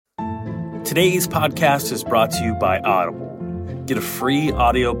Today's podcast is brought to you by Audible. Get a free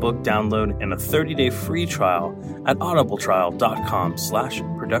audiobook download and a 30-day free trial at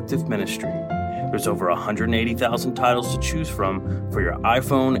audibletrial.com/productive ministry. There's over 180,000 titles to choose from for your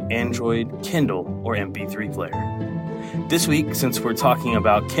iPhone, Android, Kindle, or MP3 player. This week, since we're talking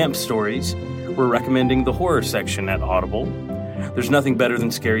about camp stories, we're recommending the horror section at Audible. There's nothing better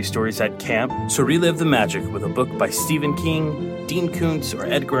than scary stories at camp, so relive the magic with a book by Stephen King, Dean Koontz, or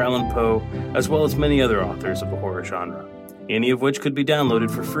Edgar Allan Poe, as well as many other authors of the horror genre. Any of which could be downloaded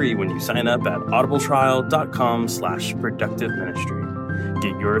for free when you sign up at audibletrial.com/productive ministry.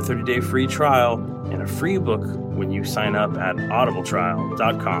 Get your 30-day free trial and a free book when you sign up at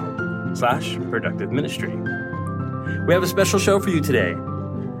audibletrial.com/productive ministry. We have a special show for you today.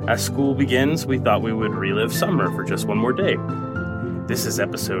 As school begins, we thought we would relive summer for just one more day. This is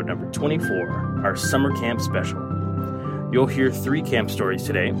episode number 24, our summer camp special. You'll hear 3 camp stories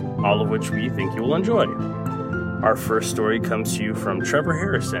today, all of which we think you will enjoy. Our first story comes to you from Trevor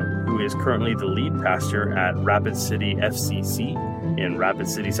Harrison, who is currently the lead pastor at Rapid City FCC in Rapid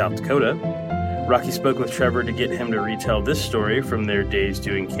City, South Dakota. Rocky spoke with Trevor to get him to retell this story from their days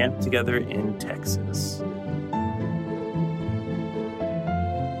doing camp together in Texas.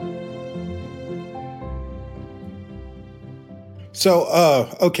 So,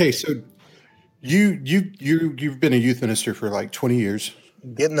 so you've been a youth minister for like 20 years.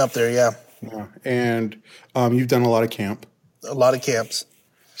 Getting up there, yeah. And you've done a lot of camp. A lot of camps.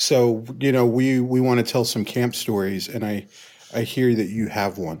 So, we want to tell some camp stories, and I hear that you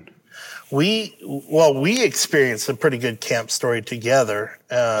have one. We experienced a pretty good camp story together.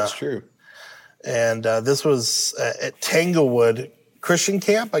 That's true. And this was at Tanglewood Christian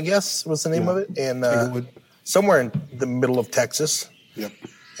Camp, I guess was the name of it. And Tanglewood. Somewhere in the middle of Texas. Yep.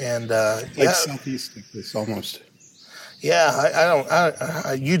 And southeast Texas, almost.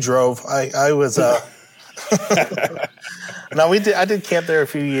 Yeah, you drove. I was. No, I did camp there a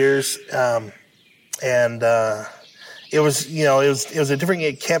few years, and it was a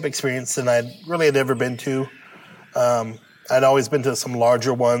different camp experience than I really had ever been to. I'd always been to some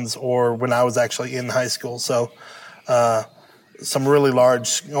larger ones, or when I was actually in high school. So. Some really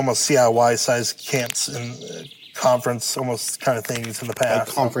large, almost CIY sized camps and conference almost kind of things in the past.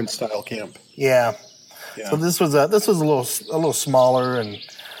 Like conference style camp. Yeah. So this was a little smaller and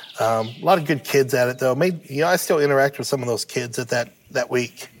a lot of good kids at it though. I still interact with some of those kids at that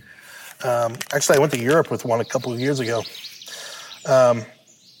week. Actually, I went to Europe with one a couple of years ago.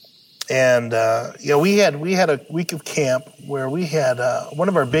 We had a week of camp where we had one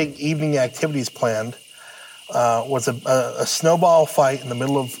of our big evening activities planned. Was a snowball fight in the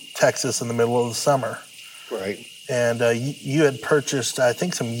middle of Texas in the middle of the summer. Right. And you had purchased, I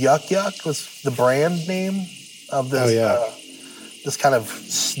think, some Yuck Yuck was the brand name of this. This kind of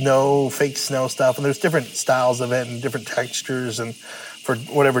fake snow stuff. And there's different styles of it and different textures and for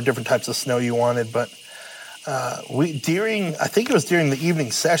whatever different types of snow you wanted. But I think it was during the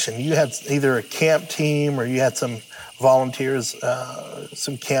evening session, you had either a camp team or you had some volunteers,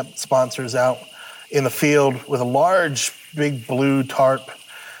 some camp sponsors out in the field with a large, big blue tarp,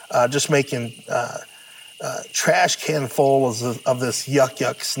 just making trash can full of this Yuck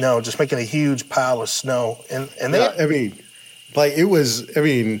Yuck snow, just making a huge pile of snow. And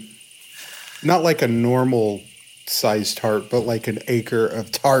not like a normal size tarp, but like an acre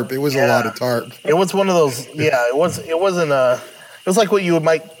of tarp. It was a lot of tarp. It was one of those. Yeah, it wasn't. It was like what you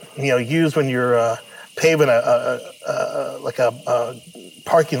might use when you're paving a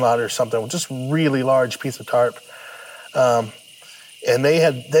parking lot or something, just really large piece of tarp. And they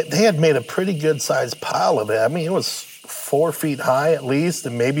had made a pretty good sized pile of it. I mean, it was 4 feet high at least,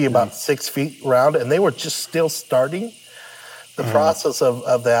 and maybe about 6 feet round. And they were just still starting the process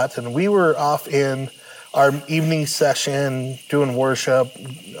of that. And we were off in our evening session doing worship.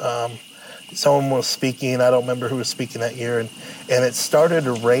 Someone was speaking. I don't remember who was speaking that year. And it started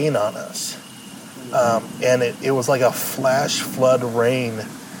to rain on us. And it was like a flash flood rain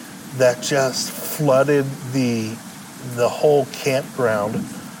that just flooded the whole campground.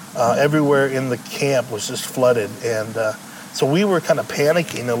 Everywhere in the camp was just flooded. And so we were kind of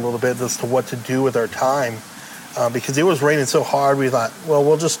panicking a little bit as to what to do with our time because it was raining so hard. We thought, well,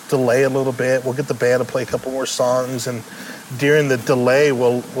 we'll just delay a little bit. We'll get the band to play a couple more songs. And during the delay,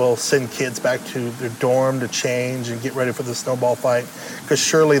 we'll send kids back to their dorm to change and get ready for the snowball fight because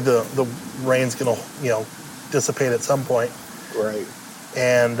surely the rain's going to dissipate at some point. Right.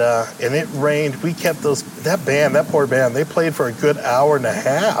 And it rained. We kept that poor band, they played for a good hour and a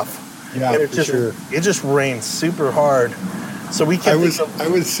half. Yeah, and it just rained super hard. So we I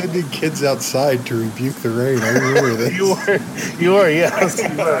was sending kids outside to rebuke the rain. I remember this. you were, yes.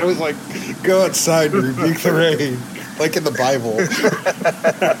 I was like, go outside and rebuke the rain, like in the Bible.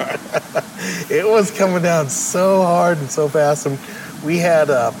 It was coming down so hard and so fast, and we had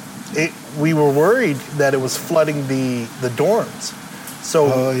we were worried that it was flooding the dorms.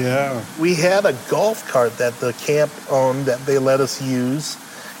 So we had a golf cart that the camp owned that they let us use.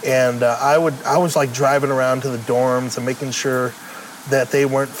 And I was like driving around to the dorms and making sure that they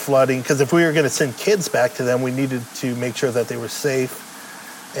weren't flooding, because if we were going to send kids back to them, we needed to make sure that they were safe.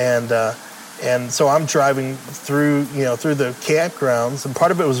 And so I'm driving through the campgrounds, and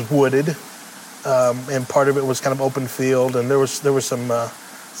part of it was wooded, and part of it was kind of open field, and there were some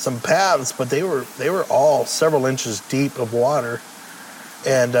paths, but they were all several inches deep of water.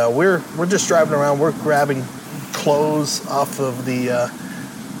 And we're just driving around. We're grabbing clothes off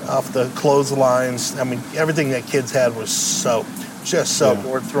the clotheslines. I mean, everything that kids had was soaked, just soaked.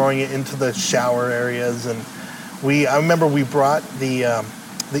 Yeah. We're throwing it into the shower areas, and I remember we brought the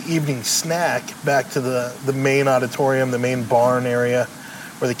evening snack back to the main auditorium, the main barn area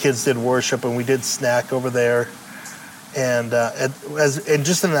where the kids did worship, and we did snack over there. And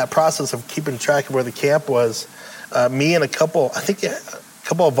just in that process of keeping track of where the camp was, me and a couple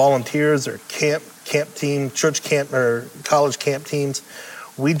of volunteers or camp team, church camp or college camp teams,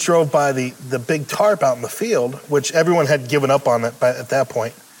 we drove by the big tarp out in the field, which everyone had given up on it at that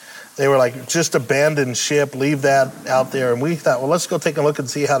point. They were like, just abandon ship, leave that out there. And we thought, well, let's go take a look and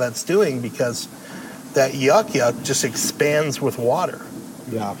see how that's doing, because that yuck just expands with water.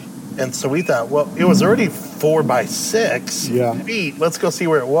 Yeah. And so we thought, well, it was already 4 by 6 feet. Let's go see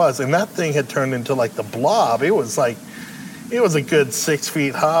where it was. And that thing had turned into like the blob. It was a good 6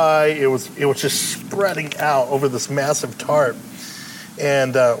 feet high. It was just spreading out over this massive tarp.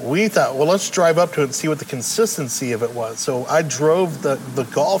 And we thought, well, let's drive up to it and see what the consistency of it was. So I drove the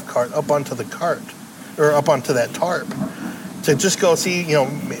golf cart up onto the cart, or up onto that tarp, to just go see,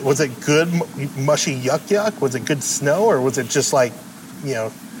 was it good, mushy yuck? Was it good snow, or was it just like,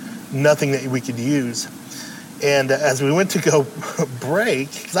 nothing that we could use? And as we went to go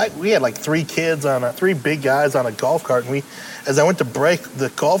brake, because we had like 3 big guys on a golf cart, and as I went to brake, the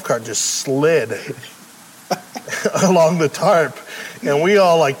golf cart just slid along the tarp, and we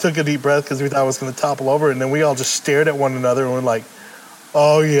all like took a deep breath because we thought it was going to topple over, and then we all just stared at one another and were like,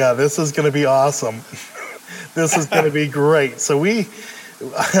 "Oh yeah, this is going to be awesome. This is going to be great." So we,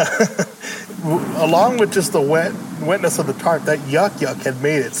 along with just the wetness of the tarp, that yuck had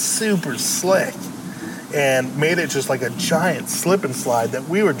made it super slick and made it just like a giant slip and slide that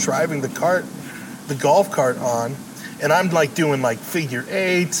we were driving the golf cart on, and I'm like doing like figure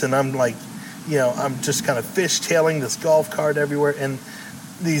eights, and I'm like, I'm just kind of fishtailing this golf cart everywhere, and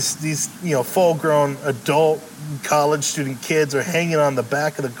these full-grown adult college student kids are hanging on the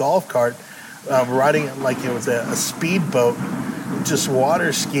back of the golf cart, riding it like it was a speedboat, just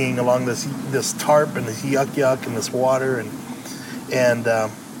water skiing along this tarp and this yuck and this water, and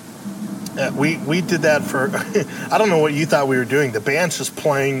we did that for I don't know what you thought we were doing. The band's just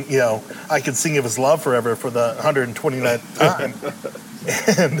playing, I Could Sing of His Love Forever for the 129th time.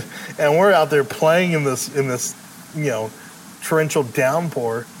 and we're out there playing in this torrential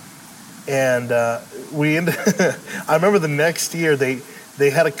downpour, and I remember the next year they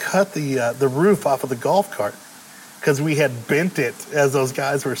had to cut the roof off of the golf cart because we had bent it as those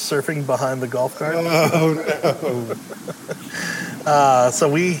guys were surfing behind the golf cart. Oh no! So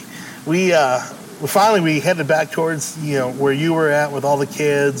we finally headed back towards where you were at with all the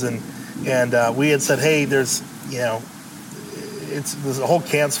kids, and we had said, hey, there's the whole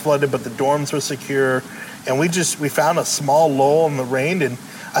camp's flooded, but the dorms were secure, and we found a small lull in the rain, and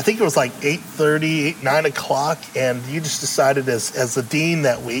I think it was like 8:30, 9 o'clock, and you just decided as the dean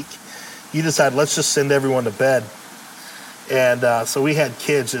that week, you decided let's just send everyone to bed, and so we had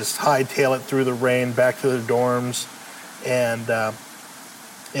kids just hightail it through the rain back to their dorms, and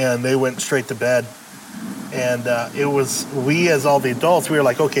they went straight to bed. And we as all the adults, we were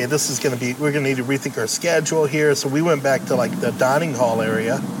like, okay, we're going to need to rethink our schedule here. So we went back to like the dining hall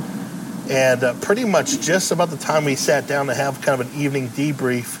area, and pretty much just about the time we sat down to have kind of an evening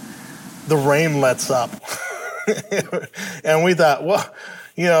debrief, the rain lets up. And we thought, well,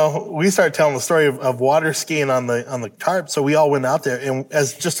 we started telling the story of water skiing on the tarp. So we all went out there, and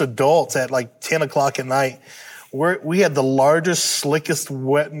as just adults at like 10 o'clock at night, we had the largest, slickest,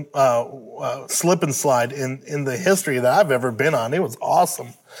 wet slip and slide in the history that I've ever been on. It was awesome,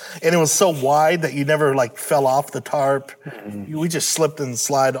 and it was so wide that you never like fell off the tarp. Mm-hmm. We just slipped and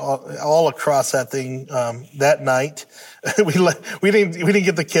slide all across that thing that night. we didn't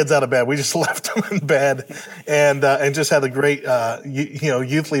get the kids out of bed. We just left them in bed and just had a great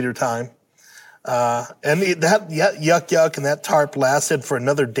youth leader time. And that yuck and that tarp lasted for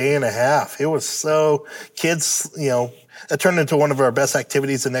another day and a half. It was so kids, it turned into one of our best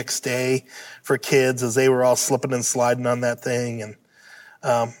activities the next day for kids as they were all slipping and sliding on that thing. And,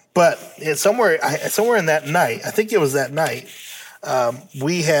 but somewhere in that night, I think it was that night,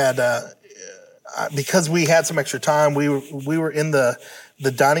 we had, because we had some extra time, we were in the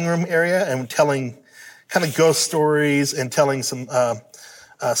dining room area and telling kind of ghost stories and telling some,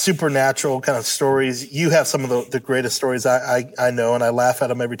 supernatural kind of stories. You have some of the greatest stories I know, and I laugh at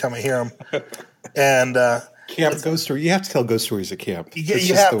them every time I hear them. And camp ghost story. You have to tell ghost stories at camp.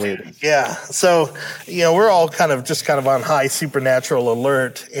 You have to. Yeah. So we're all kind of on high supernatural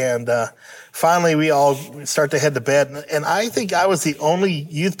alert, and finally we all start to head to bed. And I think I was the only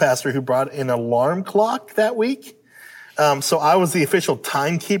youth pastor who brought an alarm clock that week. So I was the official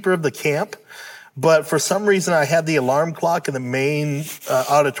timekeeper of the camp. But for some reason, I had the alarm clock in the main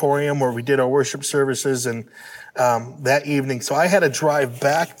auditorium where we did our worship services and that evening. So I had to drive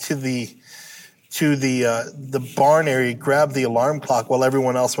back to the barn area, grab the alarm clock while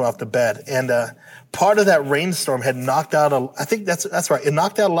everyone else went off to bed. And part of that rainstorm had knocked out I think that's right. It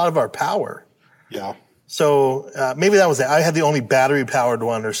knocked out a lot of our power. Yeah. So maybe that was it. I had the only battery powered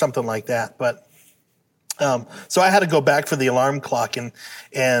one or something like that. But so I had to go back for the alarm clock and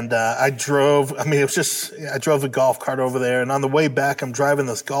I drove. I mean, I drove the golf cart over there, and on the way back, I'm driving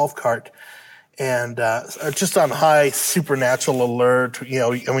this golf cart and just on high supernatural alert.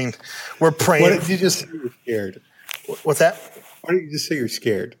 We're praying. What did you just say you're scared? What's that? Why don't you just say you're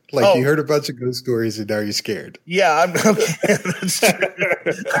scared? Like you heard a bunch of ghost stories and now you're scared. Yeah, I'm okay.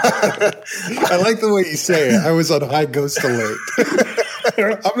 I like the way you say it. I was on high ghost alert.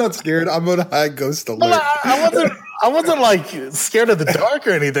 I'm not scared. I'm on high ghost alert. Well, I wasn't like scared of the dark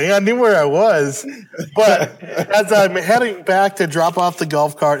or anything. I knew where I was. But as I'm heading back to drop off the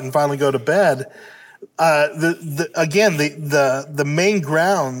golf cart and finally go to bed, the main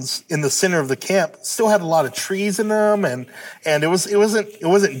grounds in the center of the camp still had a lot of trees in them, and it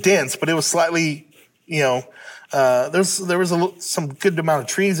wasn't dense, but it was slightly, there was some good amount of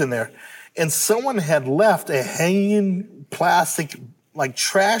trees in there, and someone had left a hanging plastic like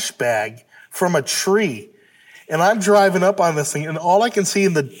trash bag from a tree, and I'm driving up on this thing, and all I can see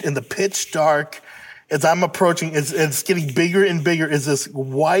in the pitch dark as I'm approaching, it's getting bigger and bigger, is this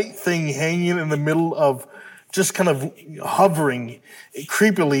white thing hanging in the middle of, just kind of hovering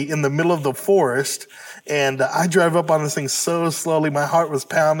creepily in the middle of the forest. And I drive up on this thing so slowly, my heart was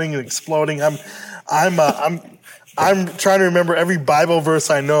pounding and exploding. I'm trying to remember every Bible verse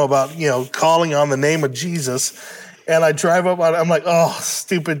I know about, calling on the name of Jesus. And I drive up on it, I'm like, oh,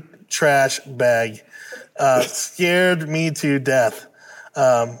 stupid trash bag. Scared me to death.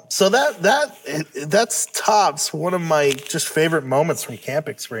 So that's tops one of my just favorite moments from camp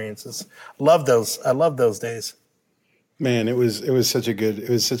experiences. I love those days. Man, it was such a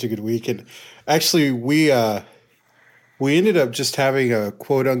good week. And actually we ended up just having a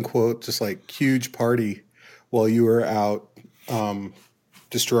quote unquote just like huge party while you were out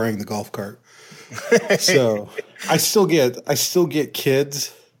destroying the golf cart. So I still get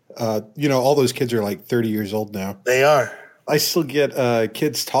kids. All those kids are like 30 years old now. They are. I still get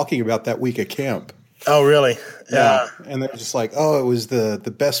kids talking about that week at camp. Oh, really? Yeah. And they're just like, oh, it was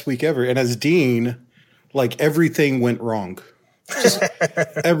the best week ever. And as dean, like everything went wrong. Just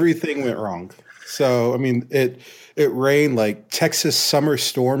everything went wrong. So, I mean, it rained. Like Texas summer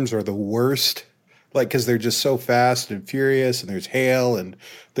storms are the worst, like because they're just so fast and furious, and there's hail, and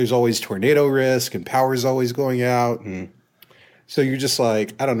there's always tornado risk, and power's always going out. And so you're just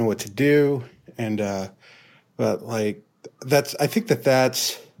like, I don't know what to do. And but like, I think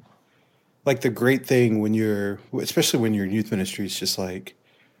that's like the great thing especially when you're in youth ministry, it's just like,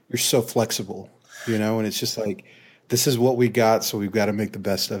 you're so flexible, and it's just like, this is what we got, so we've got to make the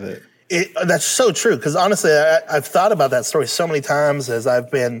best of it. That's so true. Cause honestly, I've thought about that story so many times as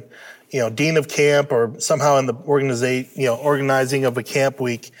I've been, dean of camp or somehow in the organizing of a camp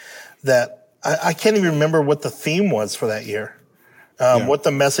week, that I can't even remember what the theme was for that year. What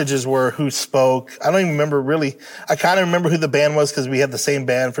the messages were, who spoke. I don't even remember really. I kind of remember who the band was because we had the same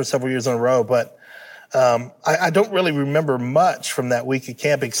band for several years in a row. But I don't really remember much from that week of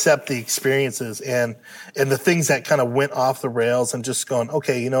camp except the experiences and the things that kind of went off the rails and just going,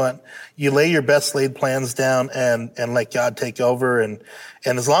 okay, you know what? You lay your best laid plans down and let God take over. And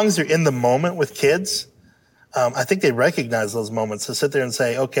as long as you're in the moment with kids, I think they recognize those moments to sit there and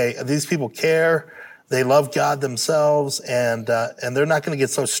say, okay, these people care. They love God themselves, and they're not going to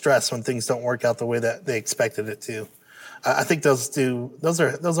get so stressed when things don't work out the way that they expected it to. I think those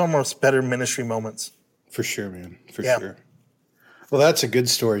are almost better ministry moments. For sure, man. For sure. Well, that's a good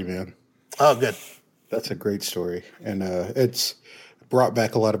story, man. Oh, good. That's a great story, and it's brought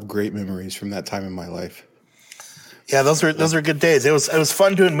back a lot of great memories from that time in my life. Yeah, those are good days. It was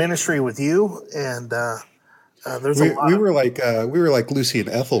fun doing ministry with you, and we were like Lucy and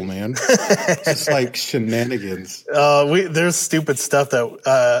Ethel, man. Just like shenanigans. There's stupid stuff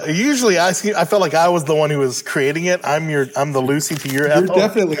that usually I felt like I was the one who was creating it. I'm the Lucy to your Ethel. You're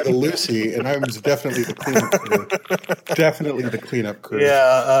definitely the Lucy, and I was definitely the cleanup crew. Definitely the cleanup crew.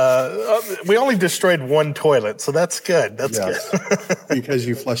 Yeah, we only destroyed one toilet, so that's good. That's good. Because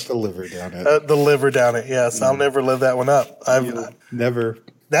you flushed the liver down it. The liver down it. Yes, I'll never live that one up. Never.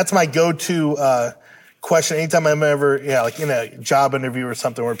 That's my go-to question anytime I'm ever, like in a job interview or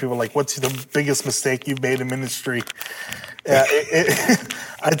something where people are like, what's the biggest mistake you've made in ministry?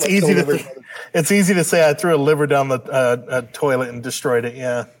 It's easy to say I threw a liver down the toilet and destroyed it.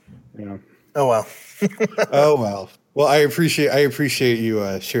 Yeah. Oh, well. Oh, well. Well, I appreciate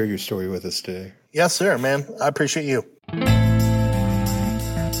you sharing your story with us today. Yes, sir, man. I appreciate you.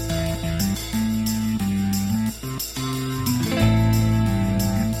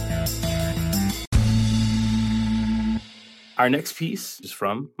 Our next piece is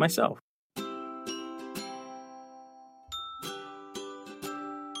from myself.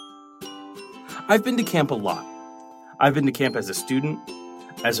 I've been to camp a lot. I've been to camp as a student,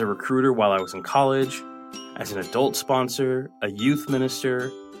 as a recruiter while I was in college, as an adult sponsor, a youth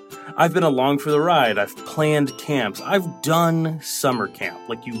minister. I've been along for the ride. I've planned camps. I've done summer camp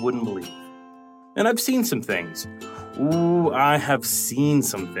like you wouldn't believe. And I've seen some things. Ooh, I have seen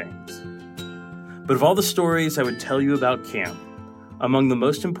some things. But of all the stories I would tell you about camp, among the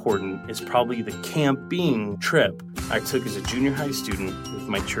most important is probably the camping trip I took as a junior high student with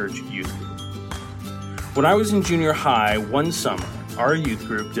my church youth group. When I was in junior high, one summer, our youth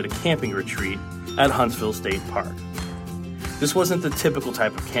group did a camping retreat at Huntsville State Park. This wasn't the typical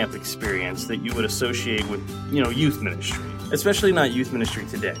type of camp experience that you would associate with, youth ministry, especially not youth ministry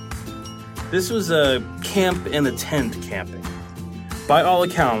today. This was a camp in a tent camping. By all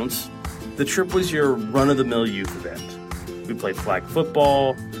accounts, the trip was your run-of-the-mill youth event. We played flag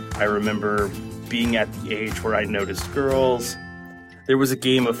football. I remember being at the age where I noticed girls. There was a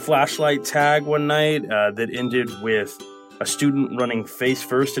game of flashlight tag one night that ended with a student running face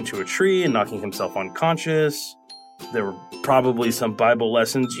first into a tree and knocking himself unconscious. There were probably some Bible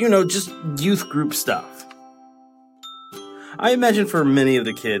lessons, just youth group stuff. I imagine for many of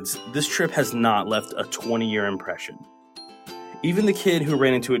the kids, this trip has not left a 20-year impression. Even the kid who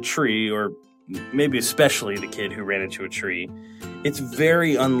ran into a tree, or maybe especially the kid who ran into a tree, it's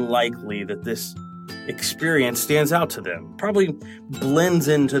very unlikely that this experience stands out to them, probably blends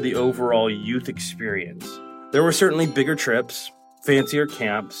into the overall youth experience. There were certainly bigger trips, fancier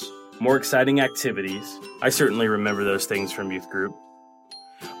camps, more exciting activities. I certainly remember those things from youth group.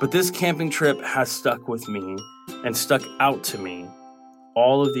 But this camping trip has stuck with me and stuck out to me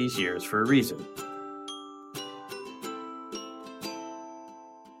all of these years for a reason.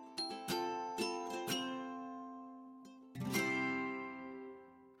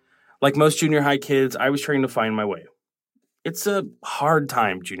 Like most junior high kids, I was trying to find my way. It's a hard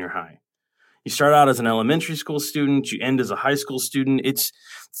time, junior high. You start out as an elementary school student, you end as a high school student. It's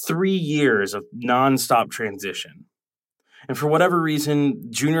 3 years of nonstop transition. And for whatever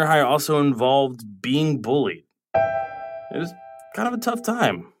reason, junior high also involved being bullied. It was kind of a tough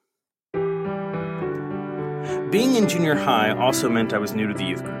time. Being in junior high also meant I was new to the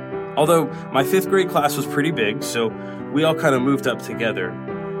youth group. Although my 5th grade class was pretty big, so we all kind of moved up together.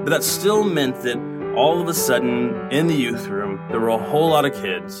 But that still meant that all of a sudden, in the youth room, there were a whole lot of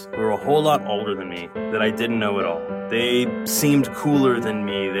kids who were a whole lot older than me that I didn't know at all. They seemed cooler than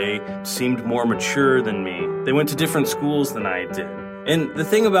me. They seemed more mature than me. They went to different schools than I did. And the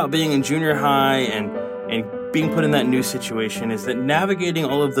thing about being in junior high and being put in that new situation is that navigating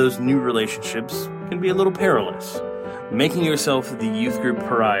all of those new relationships can be a little perilous. Making yourself the youth group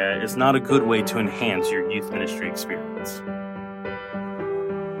pariah is not a good way to enhance your youth ministry experience.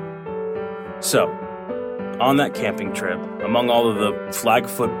 So, on that camping trip, among all of the flag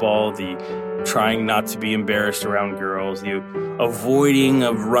football, the trying not to be embarrassed around girls, the avoiding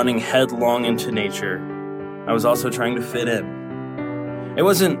of running headlong into nature. I was also trying to fit in. It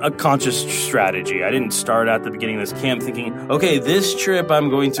wasn't a conscious strategy. I didn't start at the beginning of this camp thinking, okay, this trip I'm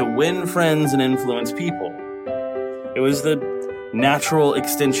going to win friends and influence people. It was the natural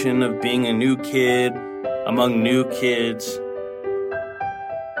extension of being a new kid among new kids.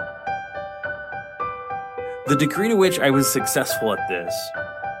 The degree to which I was successful at this,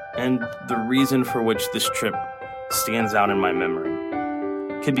 and the reason for which this trip stands out in my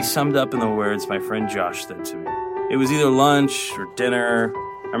memory, can be summed up in the words my friend Josh said to me. It was either lunch or dinner.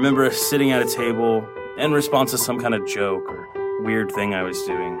 I remember us sitting at a table in response to some kind of joke or weird thing I was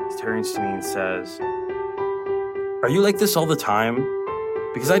doing. He turns to me and says, "Are you like this all the time?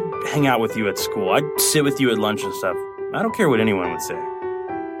 Because I'd hang out with you at school. I'd sit with you at lunch and stuff. I don't care what anyone would say."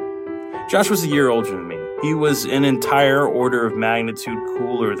 Josh was a year older than me. He was an entire order of magnitude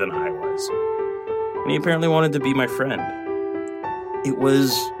cooler than I was. And he apparently wanted to be my friend. It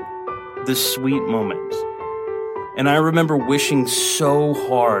was this sweet moment. And I remember wishing so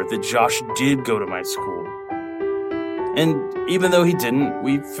hard that Josh did go to my school. And even though he didn't,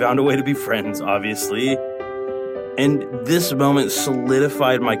 we found a way to be friends, obviously. And this moment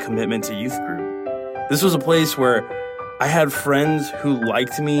solidified my commitment to youth group. This was a place where I had friends who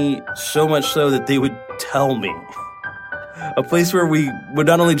liked me so much so that they would tell me. A place where we would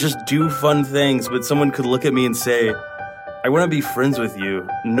not only just do fun things, but someone could look at me and say, "I want to be friends with you,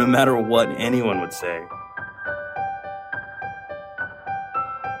 no matter what anyone would say."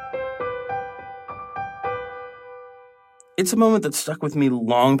 It's a moment that stuck with me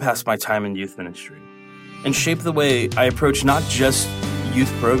long past my time in youth ministry and shaped the way I approach not just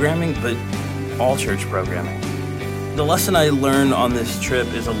youth programming, but all church programming. The lesson I learned on this trip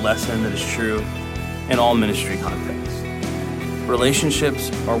is a lesson that is true in all ministry contexts.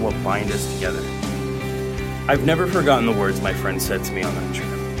 Relationships are what bind us together. I've never forgotten the words my friend said to me on that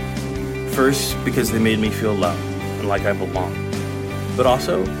trip. First, because they made me feel loved and like I belong, but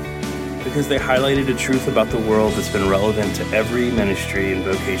also because they highlighted a truth about the world that's been relevant to every ministry and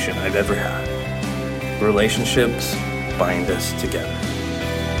vocation I've ever had. Relationships bind us together.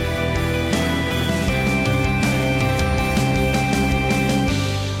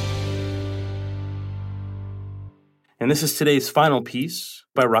 And this is today's final piece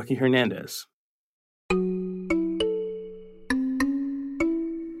by Rocky Hernandez.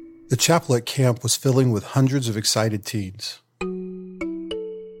 The chapel at camp was filling with hundreds of excited teens.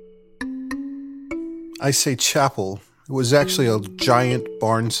 I say chapel. It was actually a giant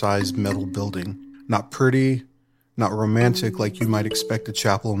barn-sized metal building. Not pretty, not romantic like you might expect a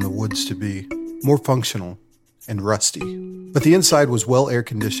chapel in the woods to be. More functional and rusty. But the inside was well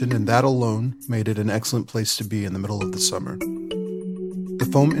air-conditioned, and that alone made it an excellent place to be in the middle of the summer. The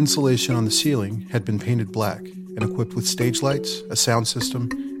foam insulation on the ceiling had been painted black and equipped with stage lights, a sound system,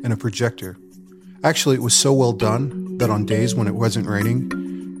 and a projector. Actually, it was so well done that on days when it wasn't raining,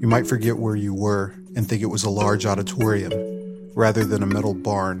 you might forget where you were and think it was a large auditorium rather than a metal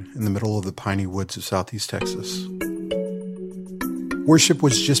barn in the middle of the piney woods of Southeast Texas. Worship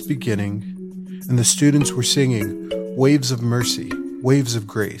was just beginning, and the students were singing waves of mercy, waves of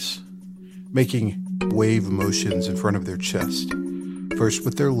grace, making wave motions in front of their chest, first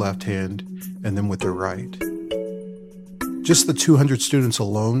with their left hand and then with their right. Just the 200 students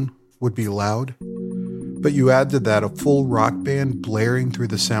alone would be loud, but you add to that a full rock band blaring through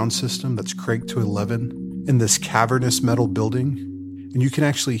the sound system that's cranked to 11 in this cavernous metal building, and you can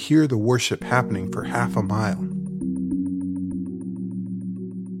actually hear the worship happening for half a mile.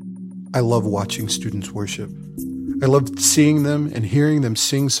 I love watching students worship. I love seeing them and hearing them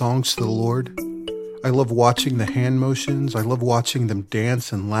sing songs to the Lord. I love watching the hand motions. I love watching them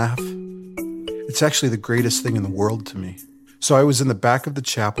dance and laugh. It's actually the greatest thing in the world to me. So I was in the back of the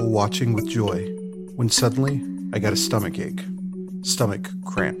chapel watching with joy when suddenly I got a stomach ache, stomach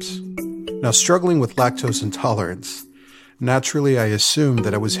cramps. Now, struggling with lactose intolerance, naturally I assumed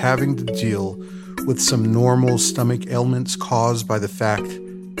that I was having to deal with some normal stomach ailments caused by the fact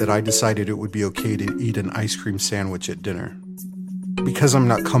that I decided it would be okay to eat an ice cream sandwich at dinner. Because I'm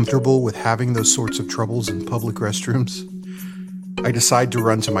not comfortable with having those sorts of troubles in public restrooms, I decide to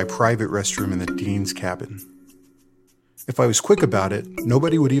run to my private restroom in the dean's cabin. If I was quick about it,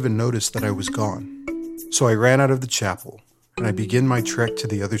 nobody would even notice that I was gone. So I ran out of the chapel, and I begin my trek to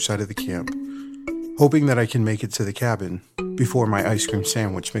the other side of the camp, hoping that I can make it to the cabin before my ice cream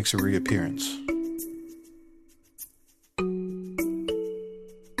sandwich makes a reappearance.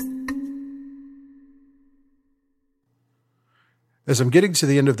 As I'm getting to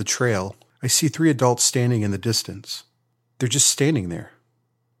the end of the trail, I see 3 adults standing in the distance. They're just standing there.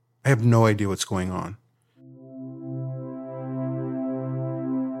 I have no idea what's going on.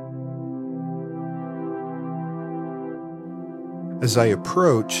 As I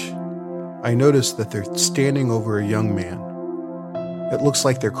approach, I notice that they're standing over a young man. It looks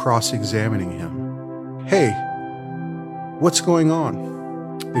like they're cross-examining him. Hey, what's going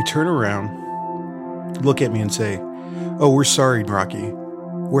on? They turn around, look at me and say, "Oh, we're sorry, Rocky.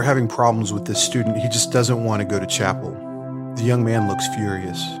 We're having problems with this student. He just doesn't want to go to chapel." The young man looks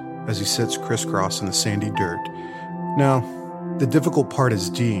furious as he sits crisscross in the sandy dirt. Now, the difficult part as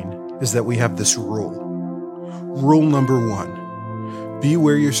dean is that we have this rule. Rule number 1. Be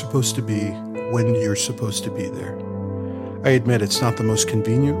where you're supposed to be when you're supposed to be there. I admit it's not the most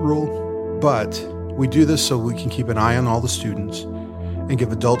convenient rule, but we do this so we can keep an eye on all the students and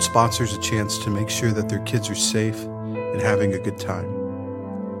give adult sponsors a chance to make sure that their kids are safe and having a good time.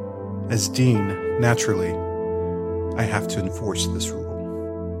 As dean, naturally, I have to enforce this rule.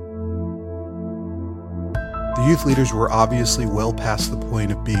 The youth leaders were obviously well past the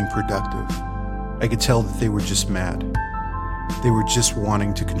point of being productive. I could tell that they were just mad. They were just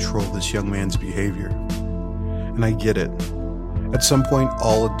wanting to control this young man's behavior. And I get it. At some point,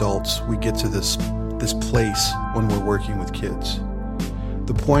 all adults, we get to this place when we're working with kids.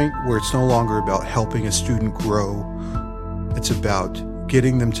 The point where it's no longer about helping a student grow. It's about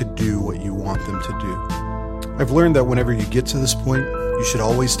getting them to do what you want them to do. I've learned that whenever you get to this point, you should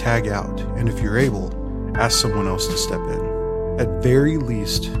always tag out. And if you're able, ask someone else to step in. At very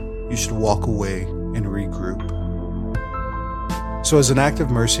least, you should walk away and regroup. So as an act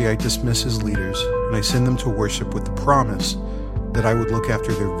of mercy, I dismiss his leaders and I send them to worship with the promise that I would look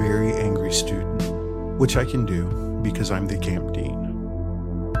after their very angry student, which I can do because I'm the camp dean.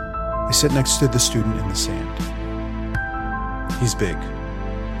 I sit next to the student in the sand. He's big.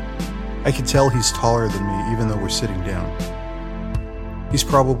 I can tell he's taller than me even though we're sitting down. He's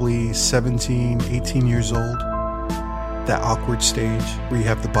probably 17, 18 years old. That awkward stage where you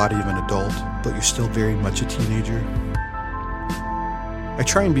have the body of an adult, but you're still very much a teenager. I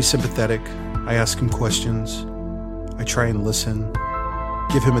try and be sympathetic. I ask him questions. I try and listen,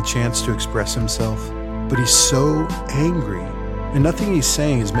 give him a chance to express himself. But he's so angry, and nothing he's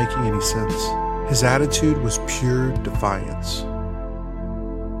saying is making any sense. His attitude was pure defiance.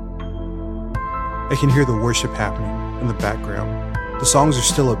 I can hear the worship happening in the background. The songs are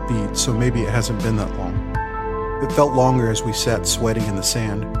still upbeat, so maybe it hasn't been that long. It felt longer as we sat sweating in the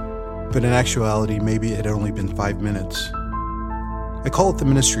sand, but in actuality, maybe it had only been 5 minutes. I call it the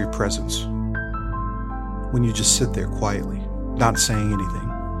ministry of presence. When you just sit there quietly, not saying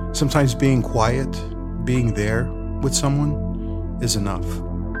anything. Sometimes being quiet, being there with someone is enough.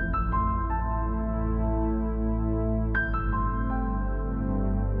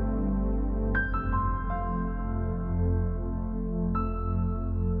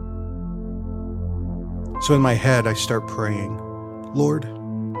 So in my head, I start praying, Lord,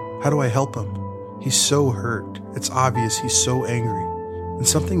 how do I help him? He's so hurt. It's obvious he's so angry. And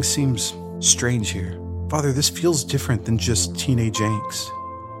something seems strange here. Father, this feels different than just teenage angst.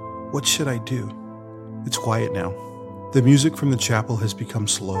 What should I do? It's quiet now. The music from the chapel has become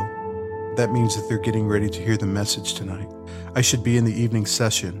slow. That means that they're getting ready to hear the message tonight. I should be in the evening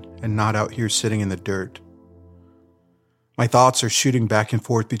session and not out here sitting in the dirt. My thoughts are shooting back and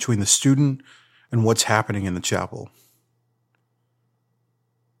forth between the student and what's happening in the chapel.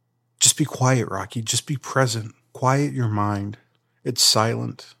 Just be quiet, Rocky. Just be present. Quiet your mind. It's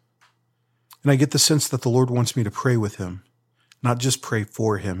silent. And I get the sense that the Lord wants me to pray with him, not just pray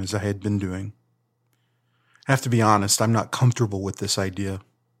for him as I had been doing. I have to be honest, I'm not comfortable with this idea.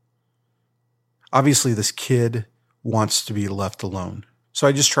 Obviously, this kid wants to be left alone. So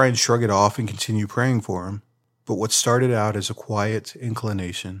I just try and shrug it off and continue praying for him. But what started out as a quiet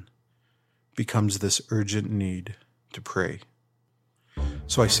inclination becomes this urgent need to pray.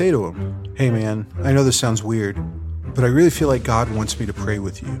 So I say to him, hey man, I know this sounds weird, but I really feel like God wants me to pray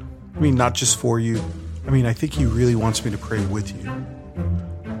with you. I mean, not just for you. I think he really wants me to pray with you.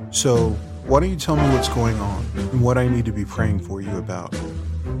 So why don't you tell me what's going on and what I need to be praying for you about?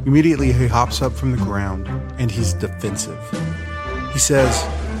 Immediately, he hops up from the ground and he's defensive. He says,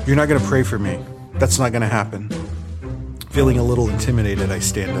 you're not going to pray for me. That's not going to happen. Feeling a little intimidated, I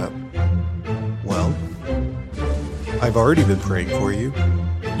stand up. Well, I've already been praying for you.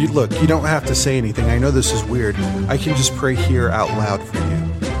 You don't have to say anything. I know this is weird. I can just pray here out loud for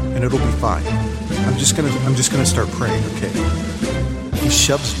you, and it'll be fine. I'm just gonna start praying, okay? He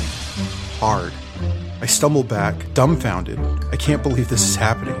shoves me hard. I stumble back, dumbfounded. I can't believe this is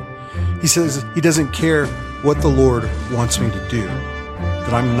happening. He says he doesn't care what the Lord wants me to do,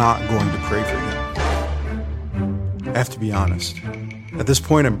 that I'm not going to pray for him. I have to be honest. At this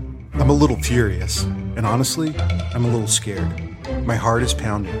point, I'm I'm a little furious, and honestly, I'm a little scared. My heart is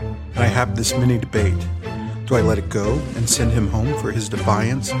pounding, and I have this mini debate. Do I let it go and send him home for his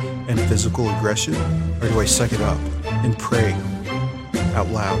defiance and physical aggression, or do I suck it up and pray out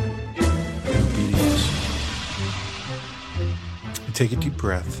loud in obedience? I take a deep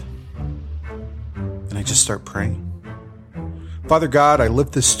breath, and I just start praying. Father God, I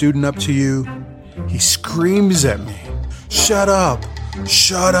lift this student up to you. He screams at me, "Shut up!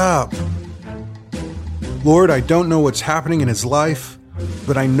 Shut up!" Lord, I don't know what's happening in his life,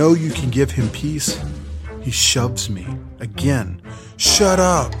 but I know you can give him peace. He shoves me again. "Shut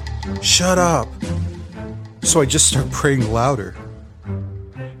up! Shut up!" So I just start praying louder.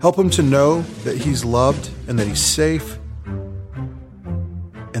 Help him to know that he's loved and that he's safe.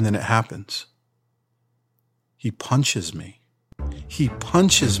 And then it happens. He punches me. He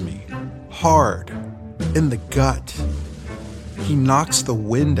punches me hard in the gut. He knocks the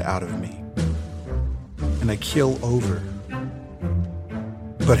wind out of me. And I keel over.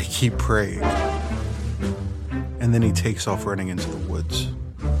 But I keep praying. And then he takes off running into the woods.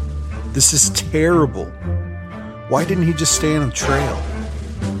 This is terrible. Why didn't he just stay on a trail?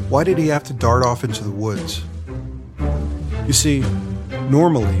 Why did he have to dart off into the woods? You see,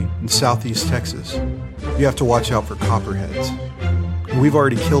 normally in southeast Texas, you have to watch out for copperheads. We've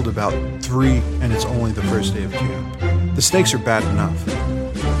already killed about 3, and it's only the first day of camp. The snakes are bad enough.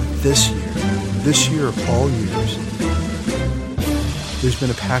 But this year of all years, there's been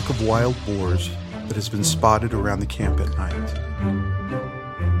a pack of wild boars that has been spotted around the camp at night.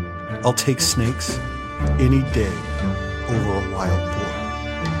 I'll take snakes any day over a wild boar.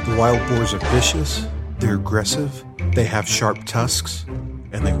 The wild boars are vicious, they're aggressive, they have sharp tusks,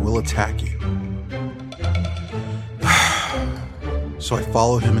 and they will attack you. So I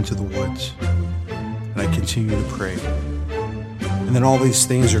follow him into the woods, and I continue to pray. And then all these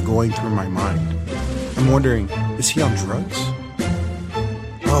things are going through my mind. I'm wondering, is he on drugs?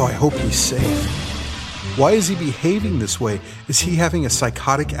 Oh, I hope he's safe. Why is he behaving this way? Is he having a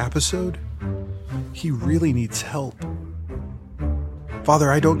psychotic episode? He really needs help.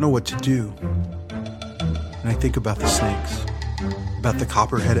 Father, I don't know what to do. And I think about the snakes, about the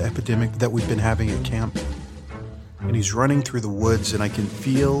copperhead epidemic that we've been having at camp. And he's running through the woods, and I can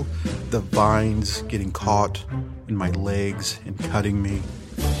feel the vines getting caught in my legs and cutting me.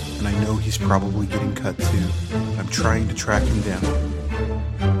 And I know he's probably getting cut too. I'm trying to track him down.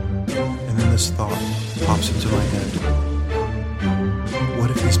 And then this thought pops into my head. What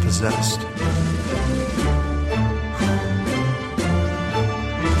if he's possessed?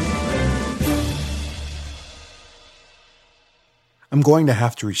 I'm going to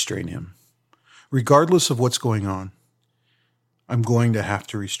have to restrain him. Regardless of what's going on, I'm going to have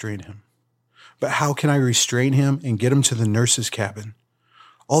to restrain him. But how can I restrain him and get him to the nurse's cabin?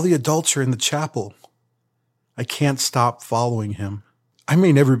 All the adults are in the chapel. I can't stop following him. I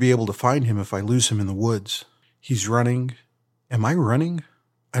may never be able to find him if I lose him in the woods. He's running. Am I running?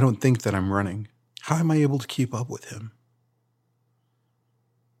 I don't think that I'm running. How am I able to keep up with him?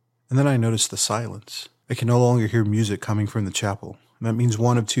 And then I notice the silence. I can no longer hear music coming from the chapel. And that means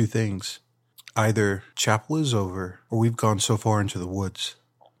one of two things. Either chapel is over, or we've gone so far into the woods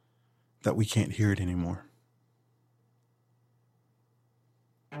that we can't hear it anymore.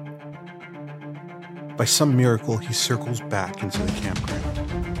 By some miracle, he circles back into the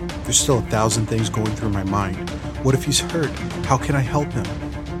campground. There's still 1,000 things going through my mind. What if he's hurt? How can I help him?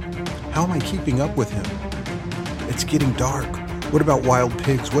 How am I keeping up with him? It's getting dark. What about wild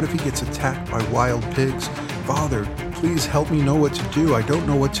pigs? What if he gets attacked by wild pigs? Father, please help me know what to do. I don't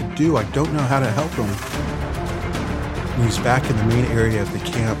know what to do. I don't know how to help him. And he's back in the main area of the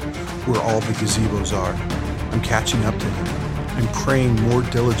camp where all the gazebos are. I'm catching up to him. I'm praying more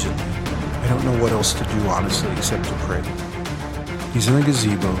diligently. I don't know what else to do, honestly, except to pray. He's in a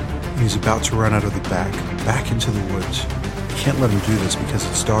gazebo, and he's about to run out of the back into the woods. I can't let him do this because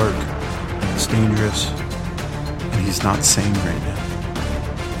it's dark, and it's dangerous, and he's not sane right now.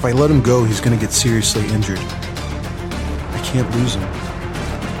 If I let him go, he's going to get seriously injured. I can't lose him.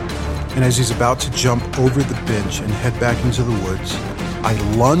 And as he's about to jump over the bench and head back into the woods, I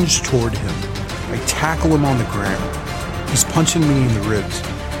lunge toward him. I tackle him on the ground. He's punching me in the ribs.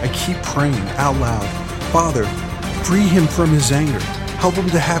 I keep praying out loud, Father, free him from his anger. Help him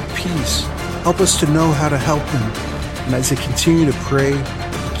to have peace. Help us to know how to help him. And as I continue to pray,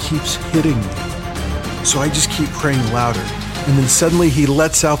 he keeps hitting me. So I just keep praying louder. And then suddenly he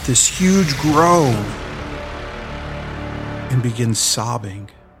lets out this huge groan and begins sobbing.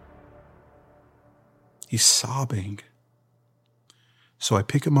 He's sobbing. So I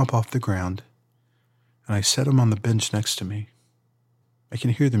pick him up off the ground and I set him on the bench next to me. I can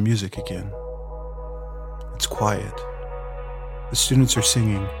hear the music again. It's quiet. The students are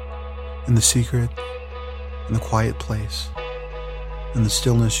singing, in the secret, in the quiet place, in the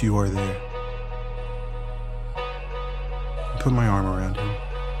stillness you are there. I put my arm around him.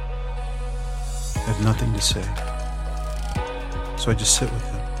 I have nothing to say, so I just sit with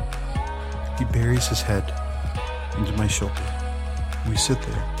him. He buries his head into my shoulder. We sit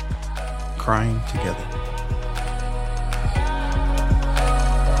there, crying together.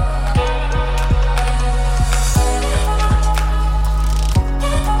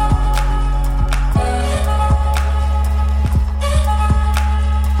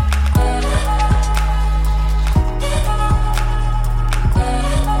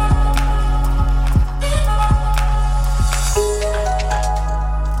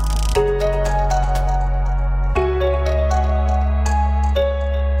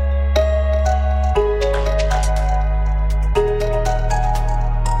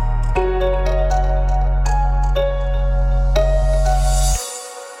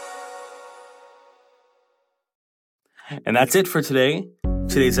 And that's it for today.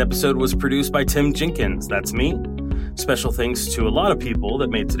 Today's episode was produced by Tim Jenkins. That's me. Special thanks to a lot of people that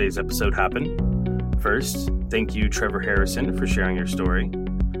made today's episode happen. First, thank you, Trevor Harrison, for sharing your story.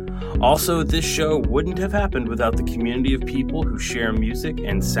 Also, this show wouldn't have happened without the community of people who share music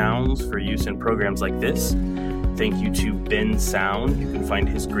and sounds for use in programs like this. Thank you to Ben Sound. You can find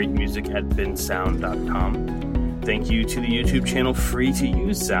his great music at bensound.com. Thank you to the YouTube channel Free to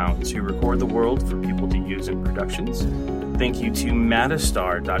Use Sounds, who record the world for people to use in productions. Thank you to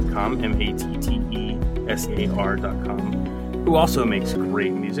matterstar.com, MATTESAR.com, who also makes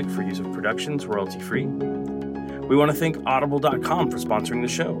great music for use of productions royalty-free. We want to thank audible.com for sponsoring the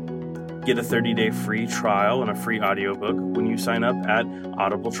show. Get a 30-day free trial and a free audiobook when you sign up at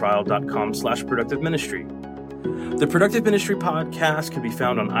audibletrial.com/productive ministry. The Productive Ministry podcast can be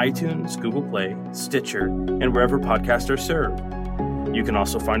found on iTunes, Google Play, Stitcher, and wherever podcasts are served. You can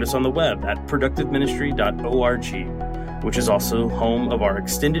also find us on the web at productiveministry.org, which is also home of our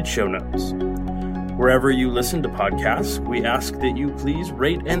extended show notes. Wherever you listen to podcasts, we ask that you please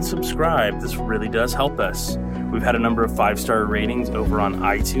rate and subscribe. This really does help us. We've had a number of 5-star ratings over on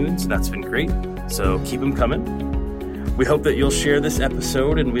iTunes. That's been great, so keep them coming. We hope that you'll share this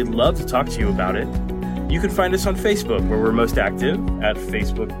episode, and we'd love to talk to you about it. You can find us on Facebook, where we're most active, at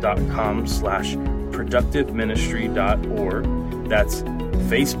facebook.com/productiveministry.org. That's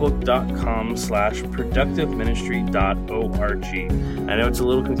facebook.com/productiveministry.org. I know it's a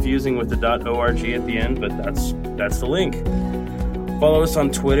little confusing with the .org at the end, but that's the link. Follow us on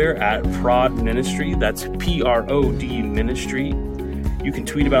Twitter at ProdMinistry. That's PROD Ministry. You can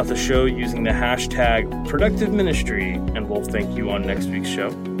tweet about the show using the hashtag #ProductiveMinistry, and we'll thank you on next week's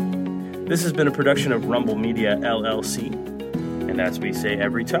show. This has been a production of Rumble Media, LLC. And as we say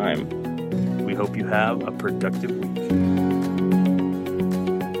every time, we hope you have a productive week.